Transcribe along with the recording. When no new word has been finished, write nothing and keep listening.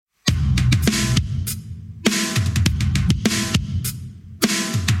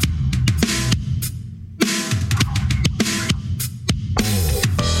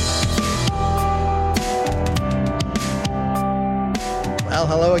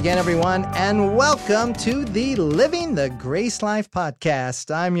again, everyone, and welcome to the Living the Grace Life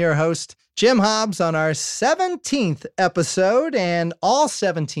podcast. I'm your host, Jim Hobbs, on our 17th episode, and all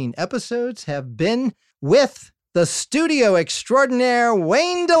 17 episodes have been with the studio extraordinaire,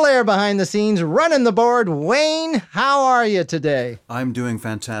 Wayne Dallaire, behind the scenes, running the board. Wayne, how are you today? I'm doing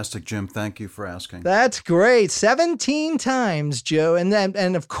fantastic, Jim. Thank you for asking. That's great. 17 times, Joe.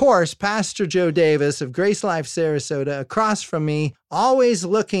 And of course, Pastor Joe Davis of Grace Life Sarasota, across from me, always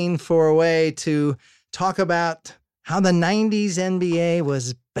looking for a way to talk about how the 90s NBA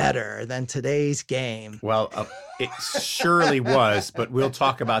was better than today's game. Well, it surely was, but we'll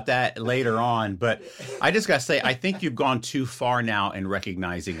talk about that later on. But I just got to say, I think you've gone too far now in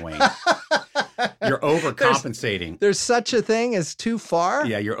recognizing Wayne. You're overcompensating. There's such a thing as too far?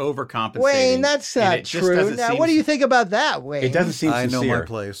 Yeah, you're overcompensating. Wayne, that's not true. Now, what do you think about that, Wayne? It doesn't seem sincere. I know my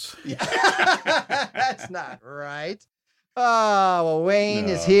place. That's not right. Oh, well, Wayne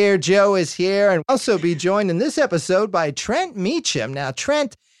is here. Joe is here. And we'll also be joined in this episode by Trent Meacham. Now,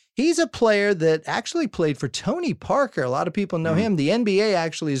 Trent, he's a player that actually played for Tony Parker. A lot of people know him. The NBA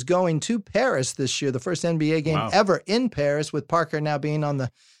actually is going to Paris this year, the first NBA game ever in Paris, with Parker now being on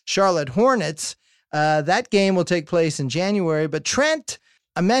the Charlotte Hornets. That game will take place in January. But Trent,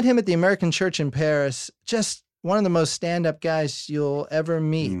 I met him at the American Church in Paris, just one of the most stand-up guys you'll ever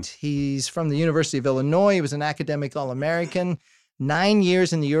meet. He's from the University of Illinois. He was an academic All-American, 9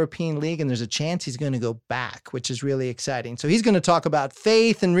 years in the European League, and there's a chance he's going to go back, which is really exciting. So he's going to talk about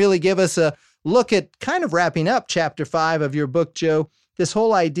faith and really give us a look at kind of wrapping up chapter 5 of your book, Joe, this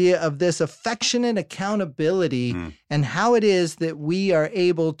whole idea of this affectionate accountability and how it is that we are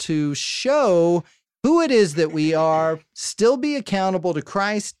able to show who it is that we are, still be accountable to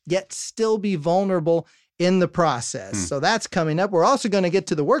Christ, yet still be vulnerable in the process. So that's coming up. We're also going to get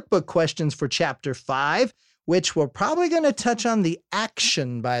to the workbook questions for chapter 5, which we're probably going to touch on the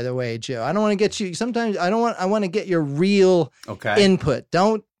action, by the way, Joe. I don't want to get you, sometimes I want to get your real input.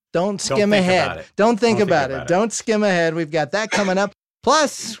 Don't skim ahead. Don't think about it. Don't skim ahead. We've got that coming up.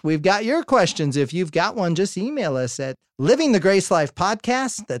 Plus, we've got your questions. If you've got one, just email us at Living the Grace Life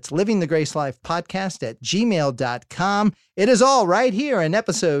Podcast. That's Living the Grace Life Podcast at gmail.com. It is all right here in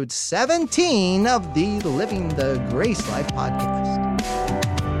episode 17 of the Living the Grace Life Podcast.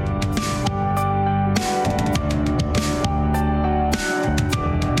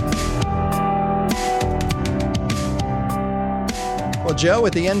 Well, Joe,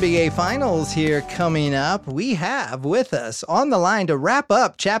 with the NBA Finals here coming up, we have with us on the line to wrap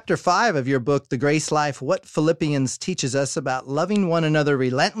up Chapter 5 of your book, The Grace Life, What Philippians Teaches Us About Loving One Another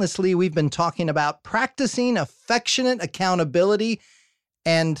Relentlessly. We've been talking about practicing affectionate accountability,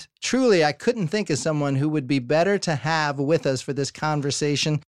 and truly, I couldn't think of someone who would be better to have with us for this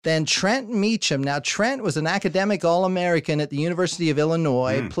conversation than Trent Meacham. Now, Trent was an academic All-American at the University of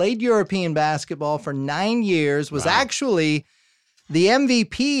Illinois, played European basketball for 9 years, was actually the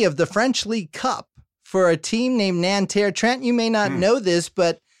MVP of the French League Cup for a team named Nanterre. Trent, you may not know this,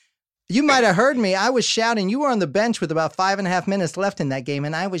 but you might have heard me. I was shouting. You were on the bench with about 5.5 minutes left in that game,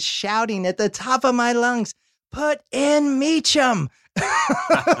 and I was shouting at the top of my lungs, "Put in Meacham!"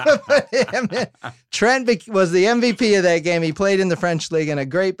 Trent was the MVP of that game. He played in the French League, and a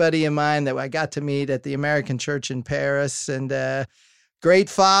great buddy of mine that I got to meet at the American Church in Paris, and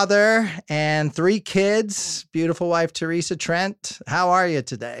great father and 3 kids, beautiful wife, Teresa. Trent, how are you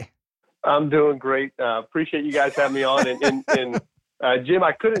today? I'm doing great. Appreciate you guys having me on. And Jim,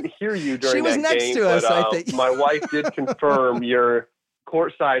 I couldn't hear you during that game. She was next to us, I think. My wife did confirm your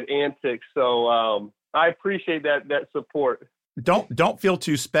courtside antics, so I appreciate that support. Don't feel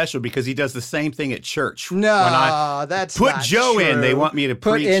too special because he does the same thing at church. No, that's put not Joe true. in. They want me to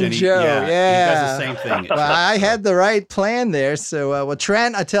preach. Put in Joe. He does the same thing. Well, I had the right plan there. So, well,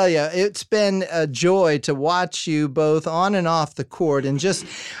 Trent, I tell you, it's been a joy to watch you both on and off the court. And just,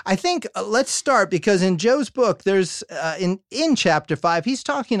 I think, let's start because in Joe's book, there's in chapter 5, he's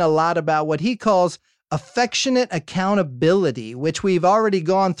talking a lot about what he calls affectionate accountability, which we've already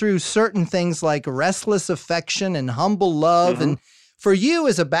gone through certain things like restless affection and humble love. And for you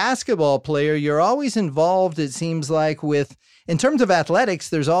as a basketball player, you're always involved, it seems like, with, in terms of athletics,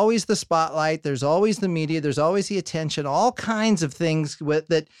 there's always the spotlight, there's always the media, there's always the attention, all kinds of things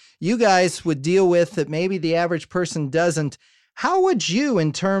that you guys would deal with that maybe the average person doesn't. How would you,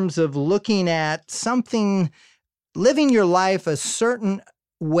 in terms of looking at something, living your life a certain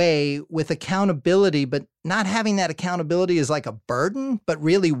way with accountability, but not having that accountability as like a burden, but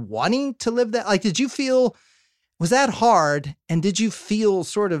really wanting to live that? Like, was that hard? And did you feel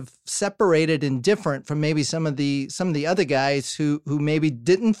sort of separated and different from maybe some of the other guys who maybe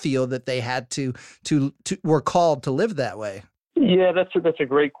didn't feel that they had to were called to live that way? Yeah, that's a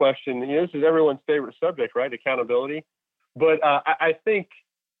great question. This is everyone's favorite subject, right? Accountability. But I think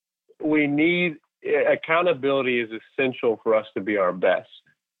we need accountability is essential for us to be our best.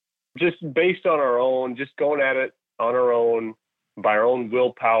 Just based on our own, just going at it on our own, by our own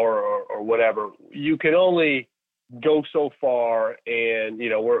willpower or whatever, you can only go so far, and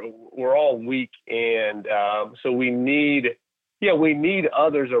we're all weak, and so we need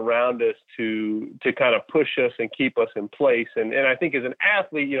others around us to kind of push us and keep us in place. And I think as an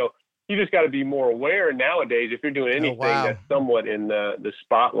athlete, you just got to be more aware nowadays if you're doing anything that's somewhat in the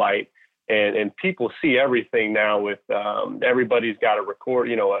spotlight, and people see everything now with everybody's got to record,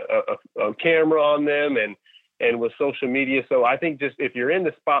 a camera on them and with social media. So I think just if you're in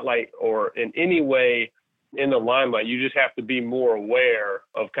the spotlight or in any way in the limelight, you just have to be more aware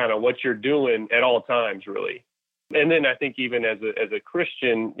of kind of what you're doing at all times, really. And then I think even as a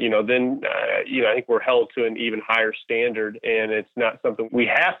Christian, I think we're held to an even higher standard, and it's not something we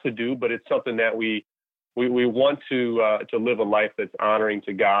have to do, but it's something that we want to live a life that's honoring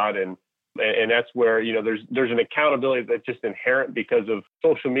to God, and that's where there's an accountability that's just inherent because of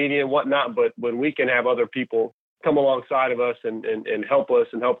social media and whatnot. But when we can have other people come alongside of us and help us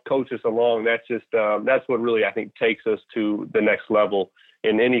and help coach us along, that's what really I think takes us to the next level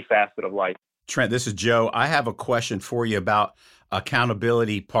in any facet of life. Trent, this is Joe. I have a question for you about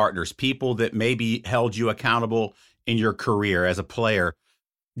accountability partners, people that maybe held you accountable in your career as a player.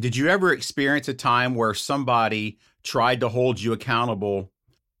 Did you ever experience a time where somebody tried to hold you accountable,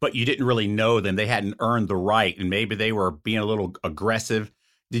 but you didn't really know them? They hadn't earned the right, and maybe they were being a little aggressive.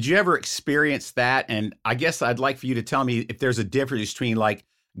 Did you ever experience that? And I guess I'd like for you to tell me if there's a difference between like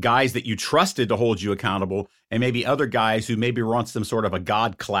guys that you trusted to hold you accountable and maybe other guys who maybe were on some sort of a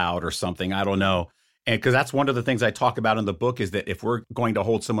God cloud or something. I don't know. And because that's one of the things I talk about in the book is that if we're going to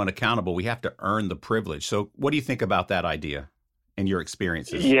hold someone accountable, we have to earn the privilege. So what do you think about that idea and your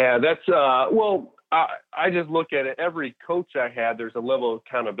experiences? Yeah, that's, I just look at it. Every coach I had, there's a level of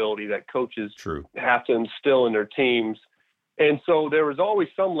accountability that coaches have to instill in their teams. And so there was always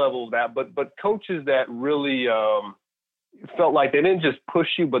some level of that, but coaches that really, felt like they didn't just push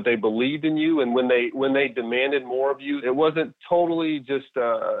you, but they believed in you. And when they demanded more of you, it wasn't totally just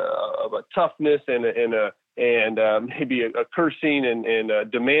of a toughness and maybe a cursing and a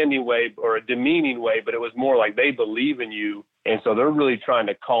demanding way or a demeaning way, but it was more like they believe in you. And so they're really trying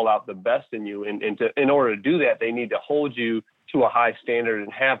to call out the best in you. And in order to do that, they need to hold you to a high standard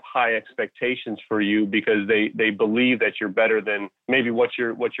and have high expectations for you because they believe that you're better than maybe what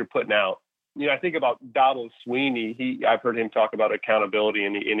you're putting out. I think about Dabo Sweeney. I've heard him talk about accountability,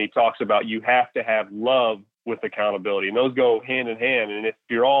 and he talks about you have to have love with accountability, and those go hand in hand. And if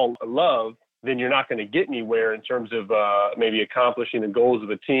you're all love, then you're not going to get anywhere in terms of maybe accomplishing the goals of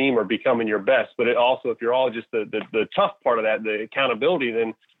a team or becoming your best. But it also, if you're all just the tough part of that, the accountability,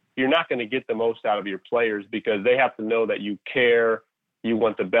 then you're not going to get the most out of your players because they have to know that you care, you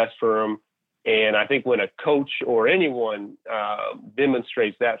want the best for them. And I think when a coach or anyone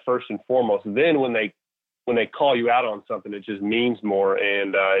demonstrates that first and foremost, then when they call you out on something, it just means more,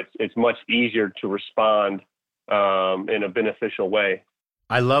 and it's much easier to respond in a beneficial way.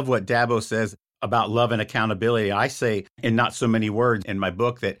 I love what Dabo says about love and accountability. I say in not so many words in my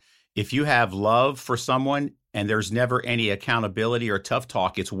book that if you have love for someone and there's never any accountability or tough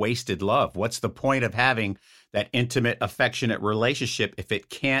talk, it's wasted love. What's the point of having that intimate, affectionate relationship if it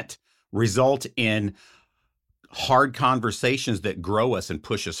can't result in hard conversations that grow us and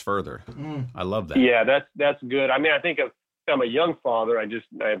push us further? I love that. Yeah, that's good. I mean, I think I'm a young father. I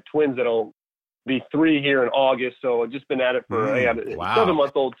have twins that'll be 3 here in August, so I've just been at it for a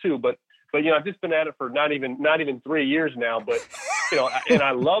 7-month-old too. But I've just been at it for not even 3 years now. But and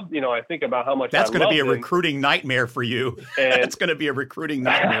I love I think about how much that's going to be a recruiting nightmare for you. And that's going to be a recruiting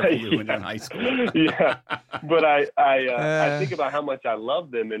nightmare for you when you're in high school. Yeah, but I think about how much I love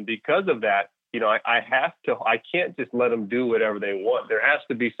them, and because of that, I can't just let them do whatever they want. There has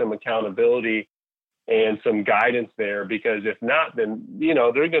to be some accountability and some guidance there, because if not, then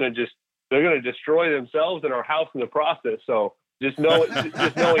they're going to destroy themselves and our house in the process. So just knowing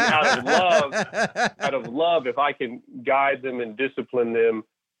out of love, if I can guide them and discipline them,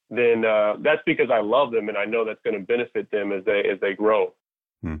 then that's because I love them and I know that's going to benefit them as they grow.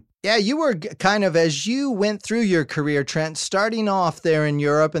 Yeah, you were kind of, as you went through your career, Trent, starting off there in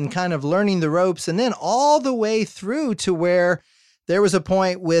Europe and kind of learning the ropes, and then all the way through to where there was a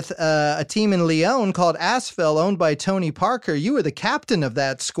point with a team in Lyon called Asvel, owned by Tony Parker. You were the captain of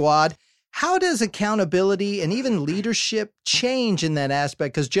that squad. How does accountability and even leadership change in that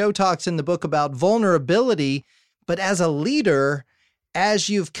aspect? Because Joe talks in the book about vulnerability, but as a leader, as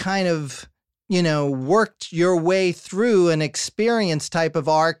you've kind of worked your way through an experience type of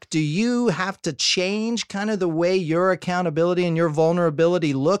arc, do you have to change kind of the way your accountability and your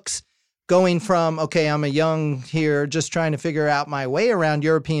vulnerability looks going from, okay, I'm a young here just trying to figure out my way around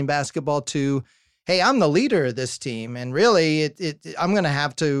European basketball to, hey, I'm the leader of this team. And really I'm going to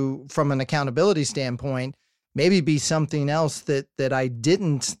have to, from an accountability standpoint, maybe be something else that I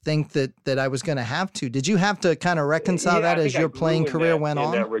didn't think that I was going to have to. Did you have to kind of reconcile that as your playing career went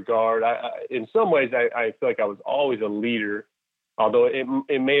on? In that regard, in some ways, I feel like I was always a leader, although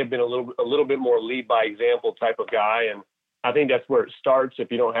it may have been a little bit more lead by example type of guy. And I think that's where it starts. If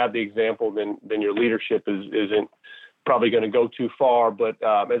you don't have the example, then your leadership isn't probably going to go too far. But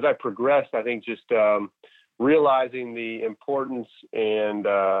as I progressed, I think just realizing the importance and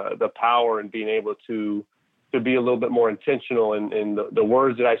the power in being able to be a little bit more intentional in the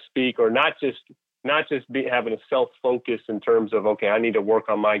words that I speak, or not just having a self-focus in terms of, okay, I need to work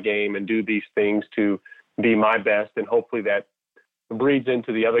on my game and do these things to be my best. And hopefully that breeds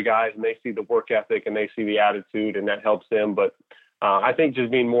into the other guys and they see the work ethic and they see the attitude and that helps them. But I think just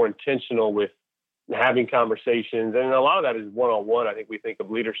being more intentional with having conversations, and a lot of that is one-on-one. I think we think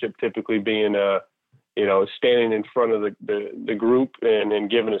of leadership typically being, standing in front of the group and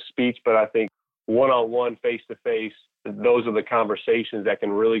giving a speech. But I think one-on-one, face-to-face, those are the conversations that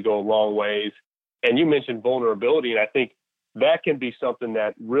can really go a long ways. And you mentioned vulnerability, and I think that can be something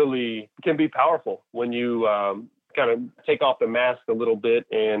that really can be powerful when you kind of take off the mask a little bit,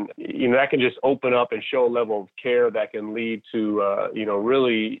 and that can just open up and show a level of care that can lead to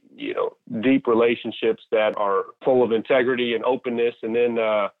really deep relationships that are full of integrity and openness, and then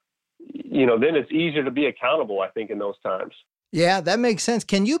then it's easier to be accountable, I think, in those times. Yeah, that makes sense.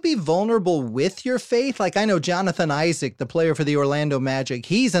 Can you be vulnerable with your faith? Like, I know Jonathan Isaac, the player for the Orlando Magic,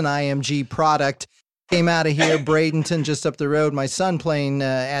 he's an IMG product, came out of here, Bradenton, just up the road, my son playing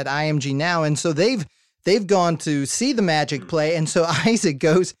at IMG now. And so they've gone to see the Magic play. And so Isaac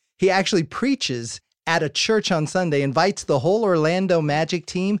goes, he actually preaches at a church on Sunday, invites the whole Orlando Magic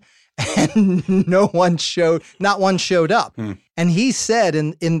team, and not one showed up. And he said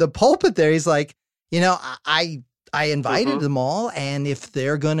in the pulpit there, he's like, I invited them all, and if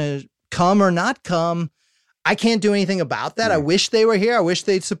they're going to come or not come, I can't do anything about that. I wish they were here. I wish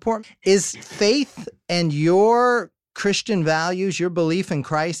they'd support me. Is faith and your Christian values, your belief in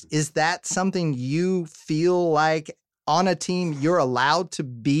Christ, is that something you feel like on a team you're allowed to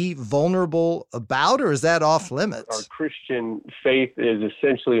be vulnerable about, or is that off limits? Our Christian faith is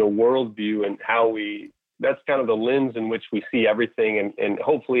essentially a worldview, and that's kind of the lens in which we see everything, and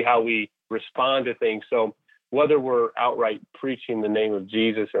hopefully how we respond to things. So whether we're outright preaching the name of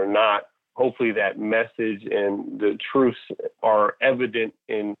Jesus or not, hopefully that message and the truths are evident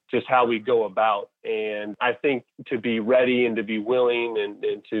in just how we go about. And I think to be ready and to be willing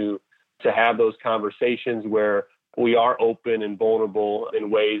and to have those conversations where we are open and vulnerable in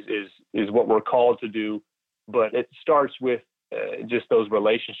ways is what we're called to do. But it starts with just those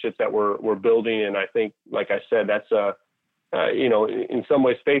relationships that we're building. And I think, like I said, that's in some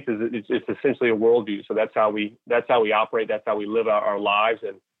ways, faith it's essentially a worldview. So that's how we operate. That's how we live out our lives.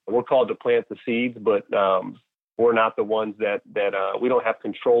 And we're called to plant the seeds, but we're not the ones that we don't have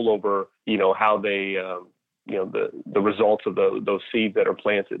control over, how they, the results of those seeds that are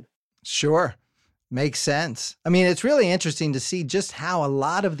planted. Sure. Makes sense. I mean, it's really interesting to see just how a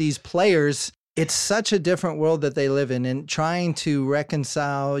lot of these players, it's such a different world that they live in, and trying to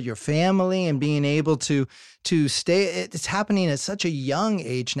reconcile your family and being able to stay. It's happening at such a young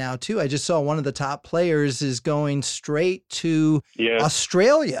age now, too. I just saw one of the top players is going straight to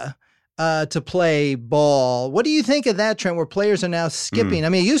Australia to play ball. What do you think of that, Trent, where players are now skipping? I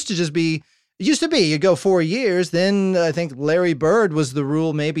mean, it used to be you go 4 years. Then I think Larry Bird was the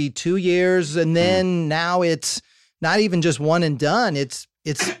rule, maybe 2 years. And then now it's not even just one and done. It's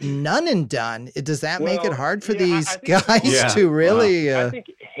none and done. Does that make it hard for these guys to really? I think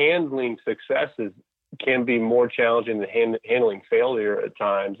handling successes can be more challenging than handling failure at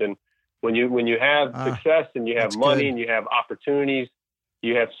times. And when you have success and you have money and you have opportunities,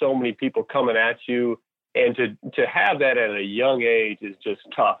 you have so many people coming at you, and to have that at a young age is just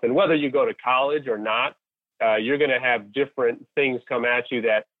tough. And whether you go to college or not, you're going to have different things come at you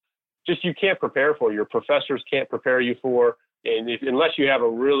that just you can't prepare for. Your professors can't prepare you for. And unless you have a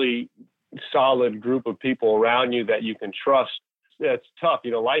really solid group of people around you that you can trust, it's tough.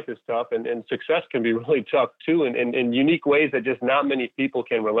 Life is tough, and success can be really tough too, in unique ways that just not many people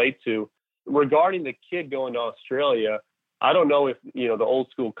can relate to. Regarding the kid going to Australia, I don't know if, the old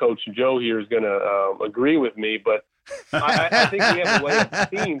school coach Joe here is going to agree with me, but I think we have a way of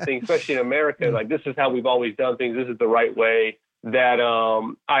seeing things, especially in America. Like, this is how we've always done things. This is the right way. that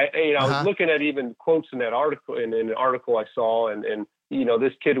I was looking at even quotes in that article, in an article I saw, and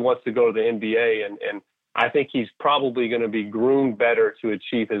this kid wants to go to the NBA, and I think he's probably going to be groomed better to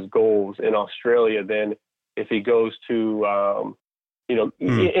achieve his goals in Australia than if he goes to,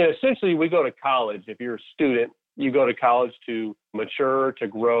 essentially we go to college. If you're a student, you go to college to mature, to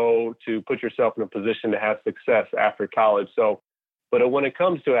grow, to put yourself in a position to have success after college. So, but when it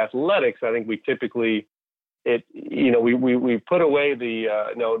comes to athletics, I think we typically, we put away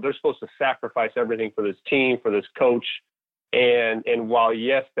they're supposed to sacrifice everything for this team, for this coach. And while,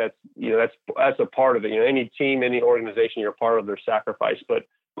 yes, that's a part of it, any team, any organization, you're part of their sacrifice. But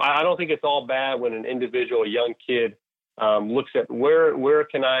I don't think it's all bad when an individual, a young kid, looks at where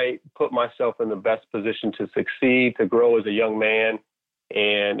can I put myself in the best position to succeed, to grow as a young man.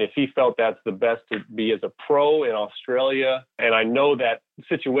 And if he felt that's the best to be as a pro in Australia, and I know that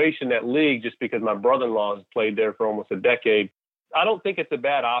situation, that league, just because my brother-in-law has played there for almost a decade, I don't think it's a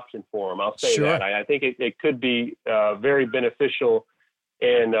bad option for him. I'll say that. I think it could be very beneficial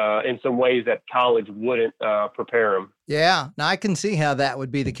in some ways that college wouldn't prepare him. Yeah, now I can see how that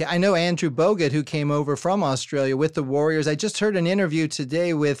would be the case. I know Andrew Bogut, who came over from Australia with the Warriors. I just heard an interview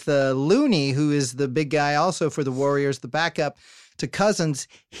today with Looney, who is the big guy also for the Warriors, the backup to Cousins.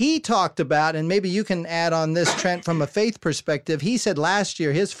 He talked about, and maybe you can add on this, Trent, from a faith perspective. He said last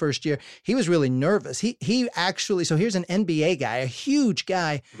year, his first year, he was really nervous. He actually, so here's an NBA guy, a huge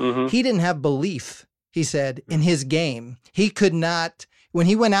guy. Mm-hmm. He didn't have belief, he said, in his game. He could not, when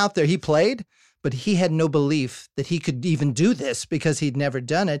he went out there, he played, but he had no belief that he could even do this because he'd never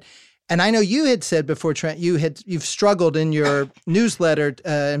done it. And I know you had said before, Trent, you've struggled in your newsletter,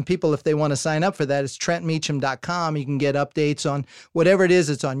 and people, if they want to sign up for that, it's TrentMeacham.com. You can get updates on whatever it is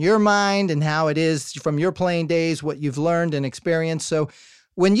that's on your mind and how it is from your playing days, what you've learned and experienced. So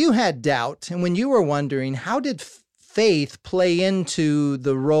when you had doubt and when you were wondering, how did faith play into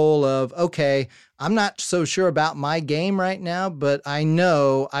the role of, okay, I'm not so sure about my game right now, but I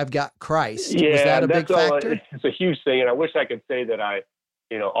know I've got Christ. Yeah, was that a big factor? It's a huge thing, and I wish I could say that I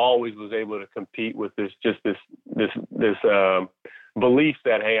always was able to compete with this belief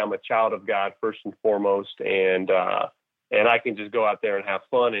that, hey, I'm a child of God first and foremost, and I can just go out there and have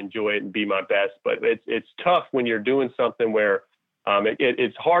fun, enjoy it, and be my best. But it's tough when you're doing something where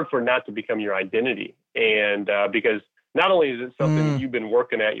it's hard for it not to become your identity, and because not only is it something that you've been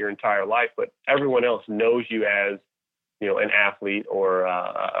working at your entire life, but everyone else knows you as an athlete or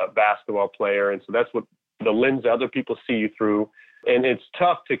a basketball player, and so that's what the lens other people see you through. And it's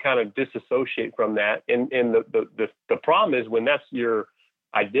tough to kind of disassociate from that. And the problem is when that's your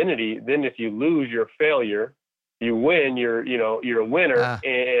identity, then if you lose, you're a failure. You win, you're a winner.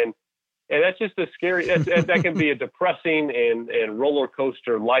 And that's just a scary, that can be a depressing and roller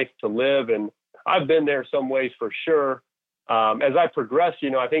coaster life to live. And I've been there some ways for sure. As I progress,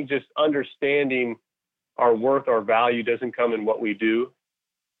 I think just understanding our worth, our value doesn't come in what we do.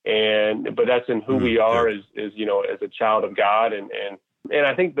 But that's in who we are as a child of God. And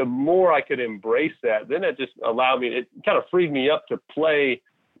I think the more I could embrace that, then it just allowed me, it kind of freed me up to play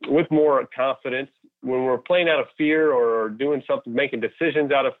with more confidence. When we're playing out of fear or doing something, making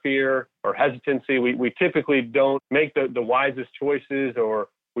decisions out of fear or hesitancy, we typically don't make the wisest choices, or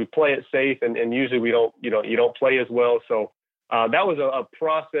we play it safe, and usually we don't, you don't play as well. So that was a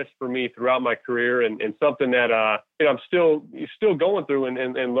process for me throughout my career, and something that I'm still going through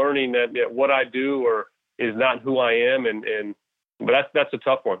and learning that what I do is not who I am, but that's a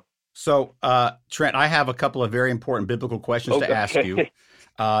tough one. So Trent, I have a couple of very important biblical questions to ask you.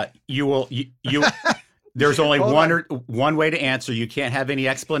 There's only one way to answer. You can't have any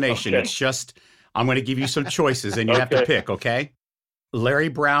explanation. Okay. It's just I'm going to give you some choices, and you have to pick. Okay, Larry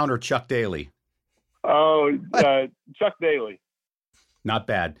Brown or Chuck Daly? Oh, Chuck Daly. Not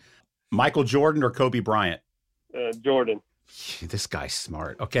bad. Michael Jordan or Kobe Bryant? Jordan. This guy's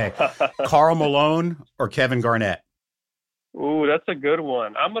smart. Okay. Karl Malone or Kevin Garnett? Ooh, that's a good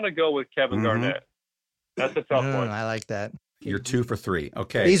one. I'm going to go with Kevin Garnett. That's a tough one. I like that. You're 2 for 3.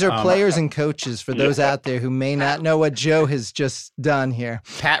 Okay. These are players and coaches for those out there who may not know what Joe has just done here.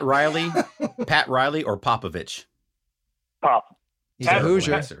 Pat Riley or Popovich? Pop. He's a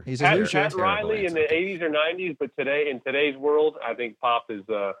Hoosier. He's a Hoosier. Pat Riley in the 80s or 90s, but in today's world, I think Pop is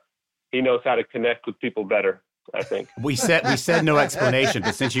he knows how to connect with people better, I think. We said no explanation,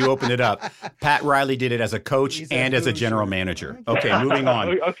 but since you opened it up, Pat Riley did it as a coach and as a general manager. Okay, moving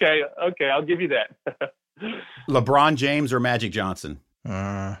on. Okay, I'll give you that. LeBron James or Magic Johnson?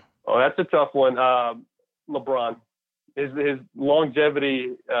 Oh, that's a tough one. LeBron. His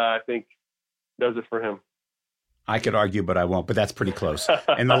longevity, I think, does it for him. I could argue, but I won't. But that's pretty close.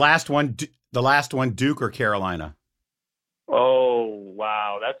 And the last one, Duke or Carolina? Oh,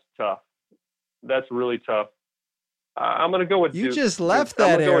 wow. That's tough. That's really tough. I'm going to go with Duke. You just left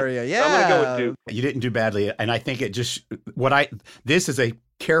that area. Yeah. I'm going to go with Duke. You didn't do badly. And I think it just, this is a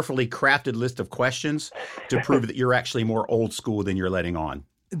carefully crafted list of questions to prove that you're actually more old school than you're letting on.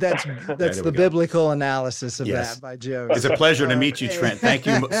 That's the biblical analysis of that by Joe. It's a pleasure to meet you, Trent. Thank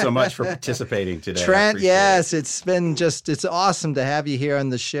you so much for participating today. Trent, yes, it's awesome to have you here on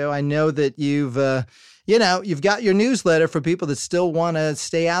the show. I know that you've got your newsletter for people that still want to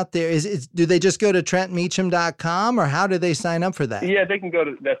stay out there. Do they just go to TrentMeacham.com, or how do they sign up for that? Yeah, they can go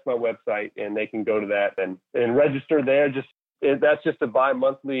to, that's my website, and they can go to that and register there. That's just a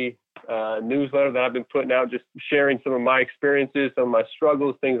bi-monthly newsletter that I've been putting out, just sharing some of my experiences, some of my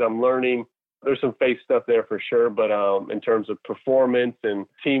struggles, things I'm learning. There's some faith stuff there for sure, but in terms of performance and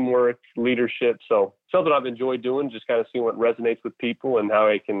teamwork, leadership, so something I've enjoyed doing, just kind of seeing what resonates with people and how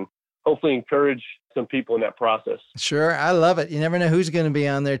I can hopefully encourage some people in that process. Sure. I love it. You never know who's going to be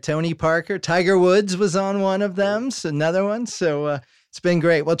on there. Tony Parker, Tiger Woods was on one of them, so another one. So it's been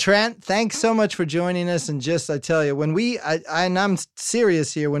great. Well, Trent, thanks so much for joining us. And I tell you, and I'm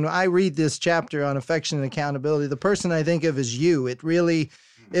serious here, when I read this chapter on affection and accountability, the person I think of is you. It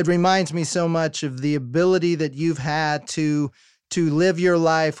reminds me so much of the ability that you've had to live your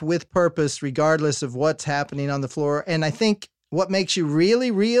life with purpose, regardless of what's happening on the floor. And I think what makes you really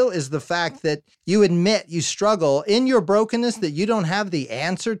real is the fact that you admit you struggle in your brokenness, that you don't have the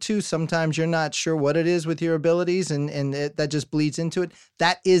answer to. Sometimes you're not sure what it is with your abilities, and that just bleeds into it.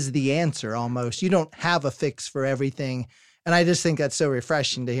 That is the answer almost. You don't have a fix for everything. And I just think that's so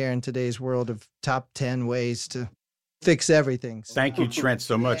refreshing to hear in today's world of top 10 ways to fix everything. Thank you, Trent,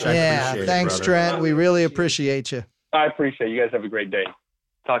 so much. I appreciate it. Thanks, brother. Trent. We really appreciate you. I appreciate it. You guys have a great day.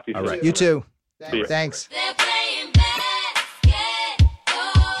 Talk to you soon. All right. You too. See you. Thanks.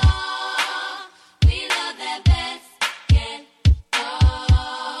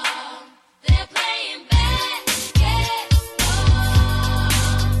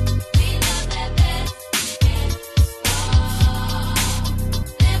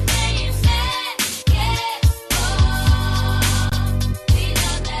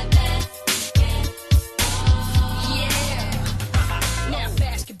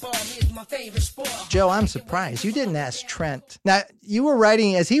 Joe, I'm surprised you didn't ask Trent. Now, you were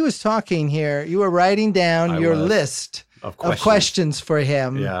writing, as he was talking here, you were writing down your list of questions for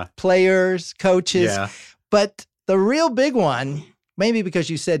him. Yeah. Players, coaches. Yeah. But the real big one, maybe because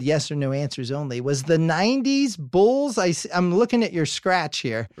you said yes or no answers only, was the 90s Bulls. I'm looking at your scratch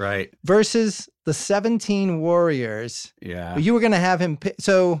here. Right. Versus the 17 Warriors. Yeah. You were going to have him pick.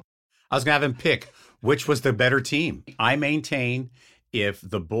 So I was going to have him pick which was the better team. I maintain if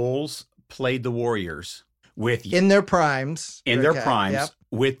the Bulls played the Warriors in their primes,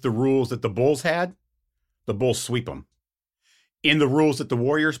 with the rules that the Bulls had, the Bulls sweep them. In the rules that the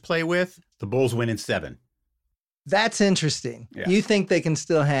Warriors play with, the Bulls win in 7. That's interesting. Yeah. You think they can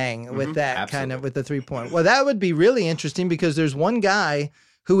still hang with that Absolutely. kind of with the 3-point? Well, that would be really interesting because there's one guy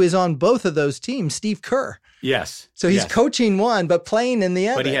who is on both of those teams, Steve Kerr. Yes. So he's coaching one, but playing in the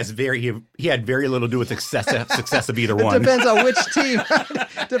other. But he had very little to do with success of either one. It depends on which team.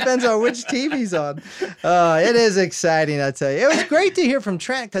 Depends on which team he's on. It is exciting, I tell you. It was great to hear from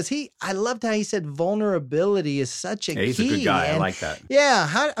Trent because I loved how he said vulnerability is such a key. He's a good guy. I like that.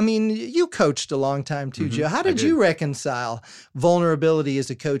 Yeah. You coached a long time too, Joe. How did you reconcile vulnerability as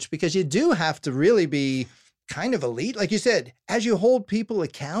a coach? Because you do have to really be kind of elite. Like you said, as you hold people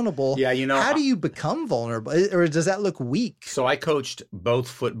accountable, how do you become vulnerable? Or does that look weak? So I coached both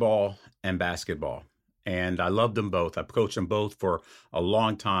football and basketball, and I loved them both. I've coached them both for a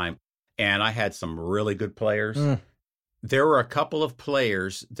long time, and I had some really good players. There were a couple of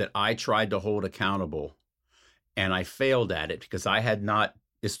players that I tried to hold accountable, and I failed at it because I had not,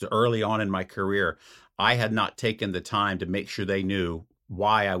 it's early on in my career, I had not taken the time to make sure they knew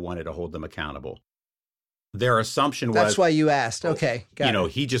why I wanted to hold them accountable. Their assumption was... That's why you asked. Okay. Got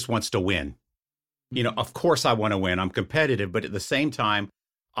it. He just wants to win. Of course I want to win. I'm competitive. But at the same time,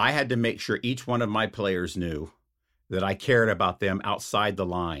 I had to make sure each one of my players knew that I cared about them outside the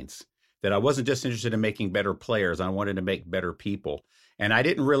lines, that I wasn't just interested in making better players. I wanted to make better people. And I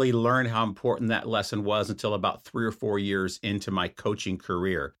didn't really learn how important that lesson was until about 3 or 4 years into my coaching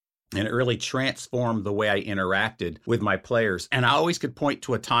career. And it really transformed the way I interacted with my players. And I always could point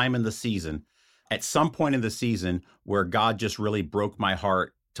to a time in the season, at some point in the season, where God just really broke my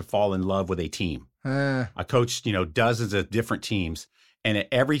heart to fall in love with a team. I coached, dozens of different teams. And at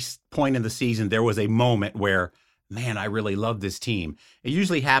every point in the season, there was a moment where, man, I really love this team. It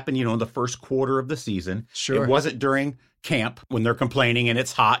usually happened, in the first quarter of the season. Sure. It wasn't during camp when they're complaining and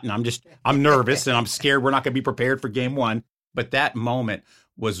it's hot and I'm nervous and I'm scared we're not going to be prepared for game 1. But that moment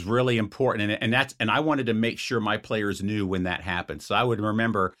was really important. And I wanted to make sure my players knew when that happened. So I would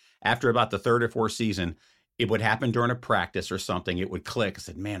remember after about the third or fourth season, it would happen during a practice or something. It would click. I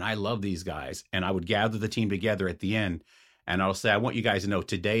said, man, I love these guys. And I would gather the team together at the end. And I'll say, I want you guys to know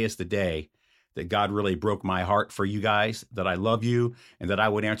today is the day that God really broke my heart for you guys, that I love you, and that I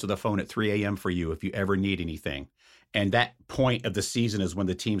would answer the phone at 3 a.m. for you if you ever need anything. And that point of the season is when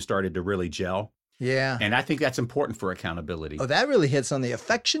the team started to really gel. Yeah. And I think that's important for accountability. Oh, that really hits on the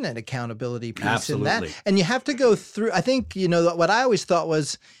affectionate accountability piece. Absolutely. In that. And you have to go through, I think, what I always thought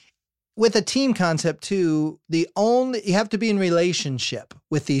was with a team concept too, you have to be in relationship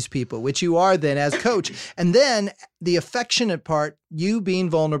with these people, which you are then as coach. And then the affectionate part, you being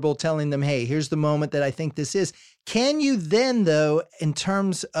vulnerable, telling them, hey, here's the moment that I think this is. Can you then, though, in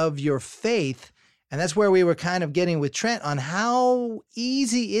terms of your faith, and that's where we were kind of getting with Trent on how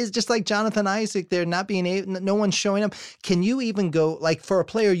easy is, just like Jonathan Isaac there, not being able, no one's showing up. Can you even go, like for a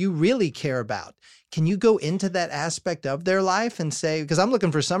player you really care about, can you go into that aspect of their life and say, because I'm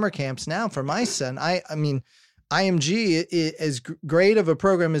looking for summer camps now for my son. I mean, IMG, as great of a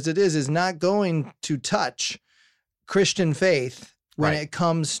program as it is not going to touch Christian faith when it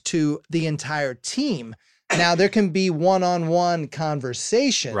comes to the entire team. Now, there can be one-on-one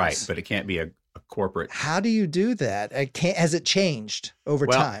conversations. Right, but it can't be a corporate. How do you do that? Has it changed over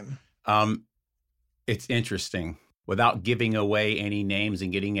time? It's interesting. Without giving away any names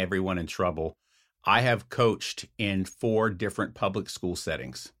and getting everyone in trouble, I have coached in 4 different public school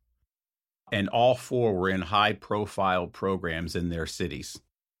settings, and all 4 were in high-profile programs in their cities.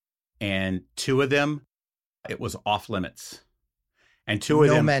 And 2 of them, it was off limits. And 2 of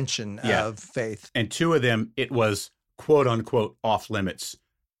them, no mention of faith. And 2 of them, it was quote-unquote off limits,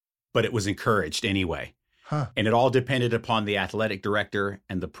 but it was encouraged anyway. Huh. And it all depended upon the athletic director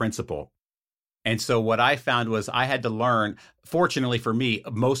and the principal. And so what I found was I had to learn, fortunately for me,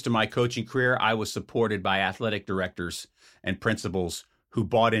 most of my coaching career, I was supported by athletic directors and principals who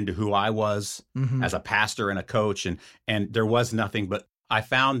bought into who I was as a pastor and a coach. And there was nothing, but I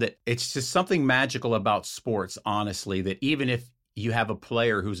found that it's just something magical about sports, honestly, that even if you have a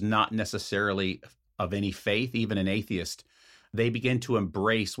player who's not necessarily of any faith, even an atheist, they begin to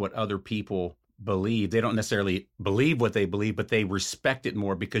embrace what other people believe. They don't necessarily believe what they believe, but they respect it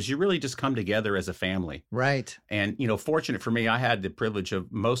more because you really just come together as a family. Right. And, fortunate for me, I had the privilege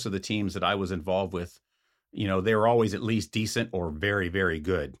of most of the teams that I was involved with, they were always at least decent or very, very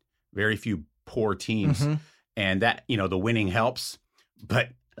good. Very few poor teams. And that, the winning helps. But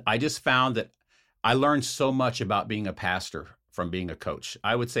I just found that I learned so much about being a pastor from being a coach.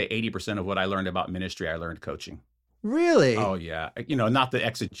 I would say 80% of what I learned about ministry, I learned coaching. Really? Oh, yeah. Not the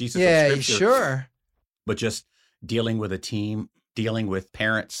exegesis of Scripture. Sure. But just dealing with a team, dealing with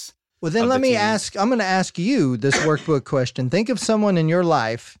parents. Well, then let me ask, I'm going to ask you this workbook question. Think of someone in your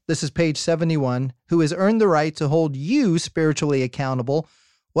life, this is page 71, who has earned the right to hold you spiritually accountable.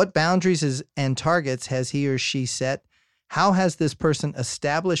 What boundaries and targets has he or she set? How has this person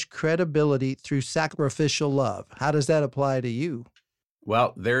established credibility through sacrificial love? How does that apply to you?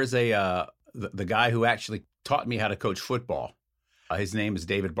 Well, there's the guy who actually taught me how to coach football. His name is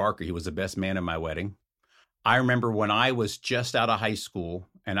David Barker. He was the best man at my wedding. I remember when I was just out of high school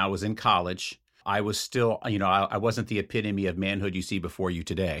and I was in college, I was still, I wasn't the epitome of manhood you see before you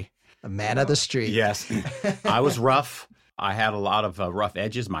today. A man of the street. Yes. I was rough. I had a lot of rough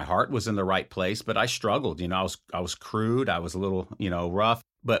edges. My heart was in the right place, but I struggled. I was crude. I was a little, rough.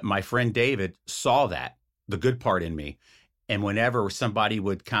 But my friend David saw that, the good part in me. And whenever somebody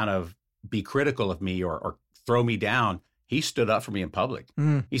would kind of be critical of me or throw me down, he stood up for me in public.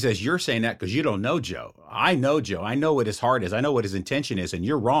 He says, you're saying that because you don't know Joe. I know Joe. I know what his heart is. I know what his intention is, and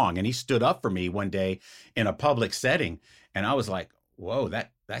you're wrong. And he stood up for me one day in a public setting. And I was like, whoa,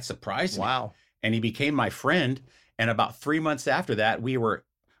 that surprised me. Wow. And he became my friend. And about 3 months after that,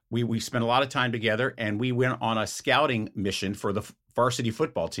 we spent a lot of time together, and we went on a scouting mission for the varsity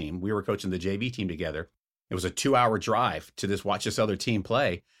football team. We were coaching the JV team together. It was a 2-hour drive to watch this other team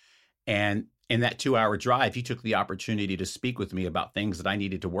play. And in that 2-hour drive, he took the opportunity to speak with me about things that I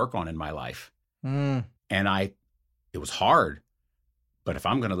needed to work on in my life. And it was hard, but if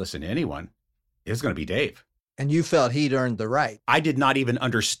I'm going to listen to anyone, it's going to be Dave. And you felt he'd earned the right. I did not even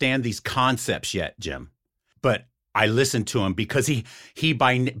understand these concepts yet, Jim, but I listened to him because he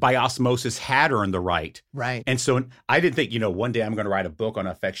by osmosis had earned the right. Right. And so I didn't think, one day I'm going to write a book on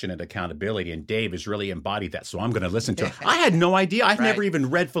affectionate accountability, and Dave has really embodied that. So I'm going to listen to him. I had no idea. I'd never even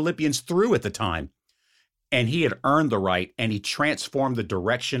read Philippians through at the time. And he had earned the right, and he transformed the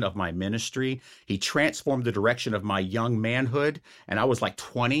direction of my ministry. He transformed the direction of my young manhood. And I was like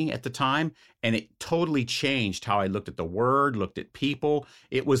 20 at the time. And it totally changed how I looked at the word, looked at people.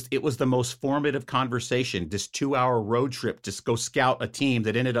 It was the most formative conversation, this 2-hour road trip to go scout a team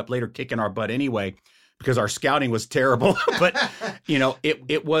that ended up later kicking our butt anyway, because our scouting was terrible. But,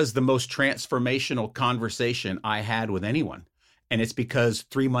 it was the most transformational conversation I had with anyone. And it's because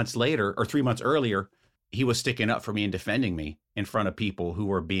 3 months earlier, he was sticking up for me and defending me in front of people who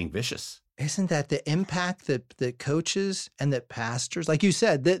were being vicious. Isn't that the impact that coaches and that pastors, like you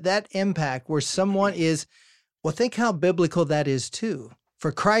said, that impact where someone is, well, think how biblical that is too.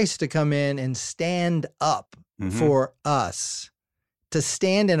 For Christ to come in and stand up for us, to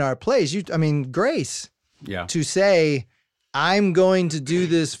stand in our place. Grace. Yeah. To say, I'm going to do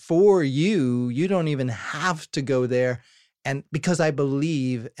this for you. You don't even have to go there. And because I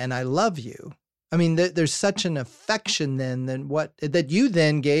believe and I love you. There's such an affection then that you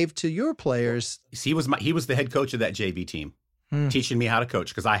then gave to your players. He was the head coach of that JV team, teaching me how to coach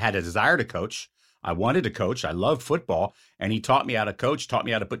because I had a desire to coach. I wanted to coach. I loved football, and he taught me how to coach, taught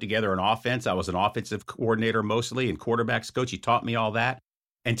me how to put together an offense. I was an offensive coordinator mostly and quarterbacks coach. He taught me all that.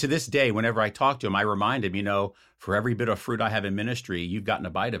 And to this day, whenever I talk to him, I remind him, for every bit of fruit I have in ministry, you've gotten a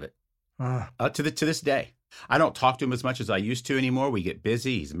bite of it. To this day. I don't talk to him as much as I used to anymore. We get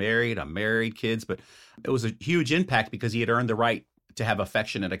busy. He's married. I'm married, kids. But it was a huge impact because he had earned the right to have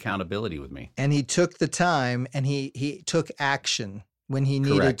affection and accountability with me. And he took the time and he took action when he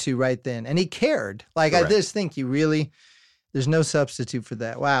needed to right then. And he cared. Like I just think there's no substitute for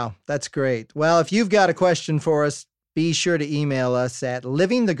that. Wow, that's great. Well, if you've got a question for us, be sure to email us at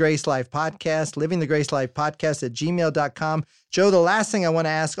livingthegracelifepodcast@gmail.com. Joe, the last thing I want to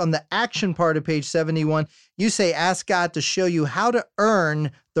ask on the action part of page 71, you say, ask God to show you how to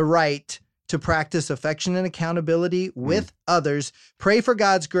earn the right to practice affection and accountability with others. Pray for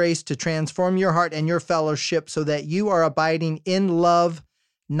God's grace to transform your heart and your fellowship so that you are abiding in love,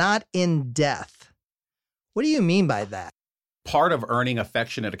 not in death. What do you mean by that? Part of earning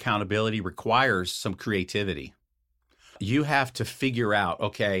affection and accountability requires some creativity. You have to figure out,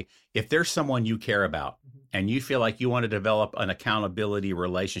 okay, if there's someone you care about and you feel like you want to develop an accountability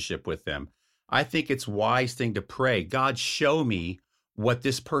relationship with them, I think it's a wise thing to pray, God, show me what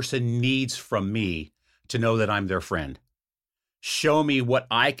this person needs from me to know that I'm their friend. Show me what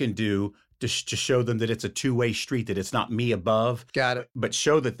I can do to show them that it's a two-way street, that it's not me above. Got it. But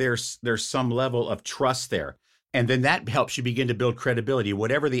show that there's some level of trust there. And then that helps you begin to build credibility.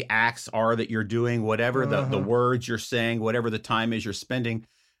 Whatever the acts are that you're doing, whatever the words you're saying, whatever the time is you're spending,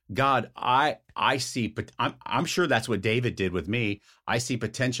 God, I see, but I'm sure that's what David did with me. I see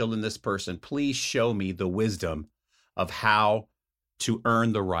potential in this person. Please show me the wisdom of how to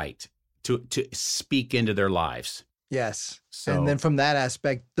earn the right to speak into their lives. Yes. So, and then from that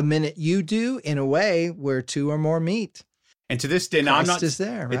aspect, the minute you do, in a way, where two or more meet. And to this day, now I'm not. Is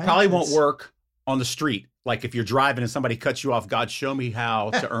there, right? It probably won't work on the street. Like if you're driving and somebody cuts you off, God, show me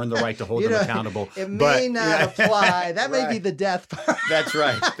how to earn the right to hold them accountable. It may not apply. That may be the death part. That's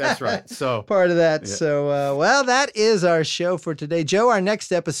right. That's right. So part of that. Yeah. So, that is our show for today. Joe, our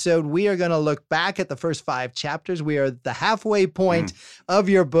next episode, we are going to look back at the first 5 chapters. We are at the halfway point of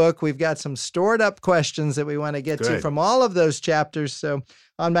your book. We've got some stored up questions that we want to get to from all of those chapters. So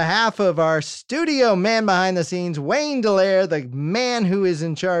on behalf of our studio man behind the scenes, Wayne Dallaire, the man who is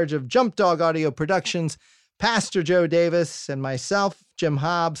in charge of Jump Dog Audio Productions, Pastor Joe Davis, and myself, Jim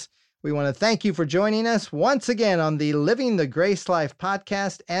Hobbs, we want to thank you for joining us once again on the Living the Grace Life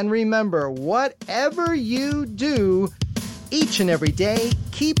podcast. And remember, whatever you do each and every day,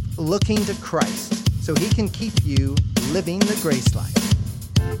 keep looking to Christ so he can keep you living the grace life.